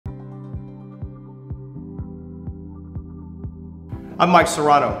I'm Mike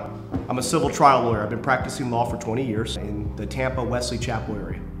Serrano. I'm a civil trial lawyer. I've been practicing law for 20 years in the Tampa Wesley Chapel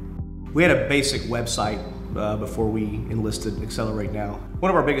area. We had a basic website before we enlisted Accelerate Now. One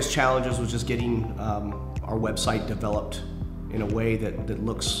of our biggest challenges was just getting our website developed in a way that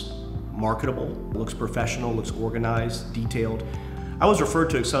looks marketable, looks professional, looks organized, detailed. I was referred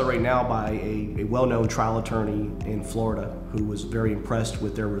to Accelerate Now by a well-known trial attorney in Florida who was very impressed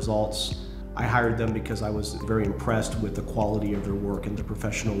with their results. I hired them because I was very impressed with the quality of their work and the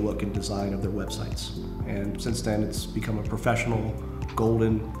professional look and design of their websites. And since then, it's become a professional,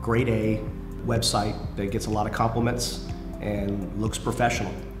 golden, grade A website that gets a lot of compliments and looks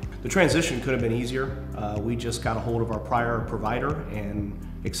professional. The transition could have been easier. We just got a hold of our prior provider, and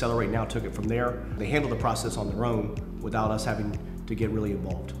Accelerate Now took it from there. They handled the process on their own without us having to get really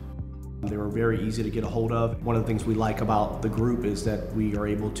involved. They were very easy to get a hold of. One of the things we like about the group is that we are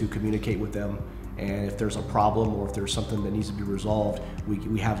able to communicate with them, and if there's a problem or if there's something that needs to be resolved,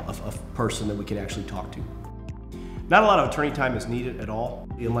 we have a person that we can actually talk to. Not a lot of attorney time is needed at all.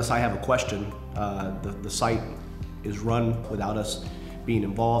 Unless I have a question, the site is run without us being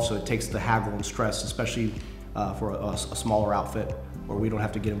involved, so it takes the haggle and stress, especially for a smaller outfit where we don't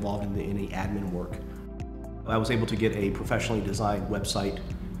have to get involved in any admin work. I was able to get a professionally designed website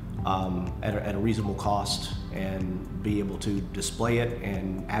at a reasonable cost and be able to display it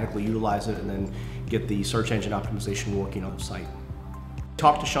and adequately utilize it, and then get the search engine optimization working on the site.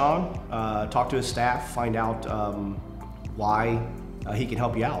 Talk to Sean, talk to his staff, find out why he can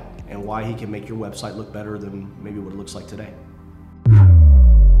help you out and why he can make your website look better than maybe what it looks like today.